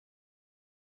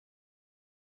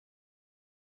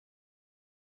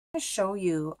To show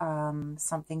you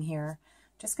something here.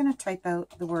 Just going to type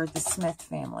out the word the Smith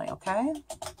family, okay?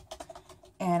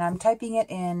 And I'm typing it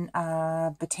in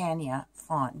Betania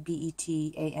font,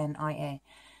 B-E-T-A-N-I-A.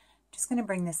 Just going to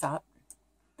bring this up.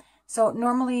 So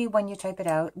normally when you type it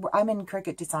out, I'm in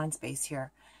Cricut Design Space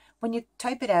here. When you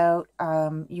type it out,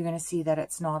 you're going to see that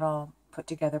it's not all put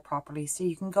together properly. So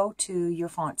you can go to your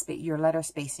font space, your letter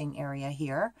spacing area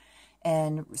here,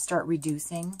 and start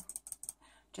reducing.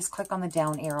 Just click on the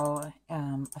down arrow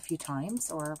a few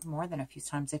times, or more than a few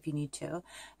times if you need to,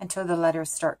 until the letters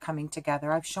start coming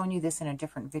together. I've shown you this in a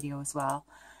different video as well.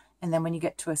 And then when you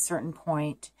get to a certain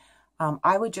point,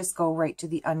 I would just go right to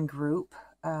the ungroup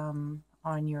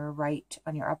on your right,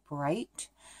 on your upper right.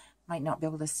 Might not be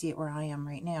able to see it where I am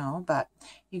right now, but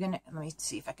you're going to, let me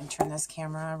see if I can turn this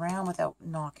camera around without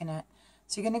knocking it.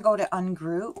 So you're going to go to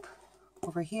ungroup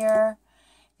over here,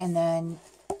 and then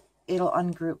it'll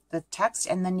ungroup the text,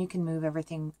 and then you can move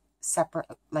everything separate,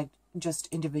 like just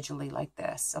individually like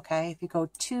this, okay? If you go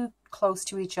too close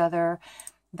to each other,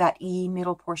 that E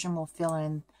middle portion will fill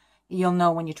in. You'll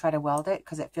know when you try to weld it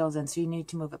because it fills in, so you need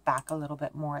to move it back a little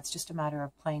bit more. It's just a matter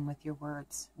of playing with your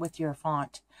words, with your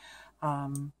font.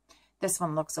 This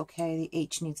one looks okay. The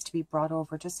H needs to be brought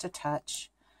over just a touch,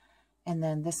 and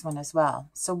then this one as well.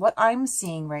 So what I'm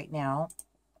seeing right now,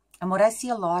 and what I see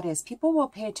a lot, is people will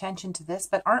pay attention to this,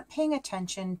 but aren't paying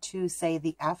attention to, say,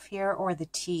 the F here or the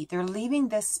T. They're leaving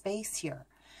this space here.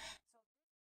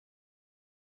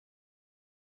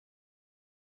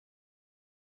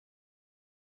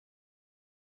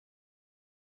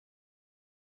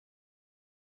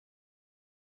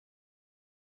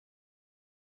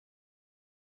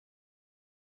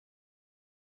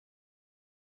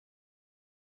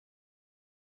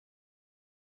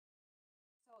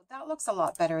 That looks a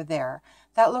lot better there.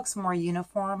 That looks more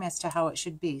uniform as to how it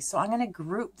should be. So I'm going to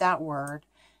group that word,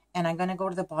 and I'm going to go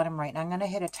to the bottom right, and I'm going to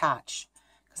hit attach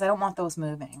because I don't want those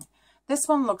moving. This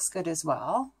one looks good as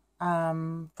well.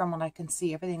 From what I can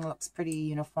see, everything looks pretty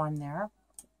uniform there.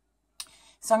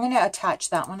 So I'm going to attach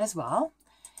that one as well.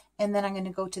 And then I'm going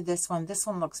to go to this one. This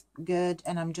one looks good,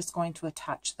 and I'm just going to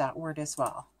attach that word as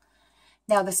well.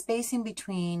 Now the spacing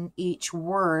between each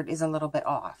word is a little bit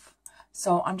off.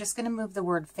 So I'm just going to move the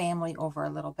word family over a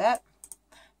little bit,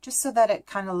 just so that it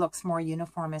kind of looks more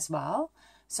uniform as well.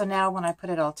 So now when I put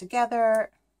it all together,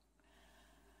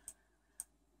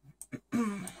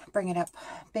 bring it up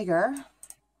bigger,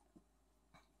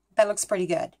 that looks pretty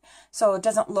good. So it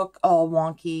doesn't look all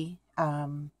wonky.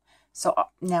 So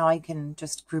now I can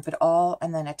just group it all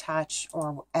and then attach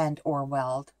or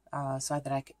weld so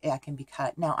that I can be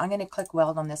cut. Now I'm going to click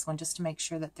weld on this one just to make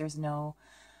sure that there's no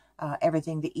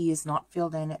everything, the E is not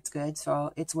filled in. It's good.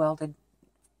 So it's welded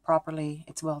properly.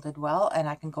 It's welded well, and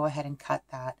I can go ahead and cut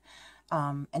that.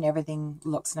 And everything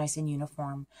looks nice and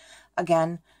uniform.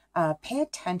 Again, pay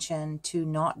attention to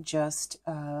not just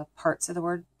parts of the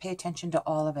word. Pay attention to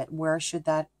all of it. Where should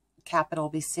that capital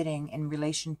be sitting in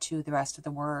relation to the rest of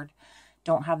the word?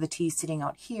 Don't have the T sitting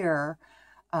out here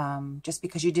just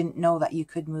because you didn't know that you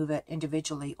could move it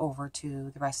individually over to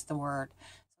the rest of the word.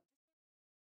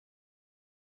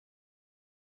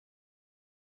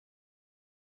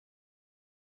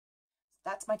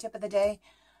 That's my tip of the day.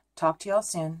 Talk to y'all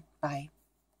soon. Bye.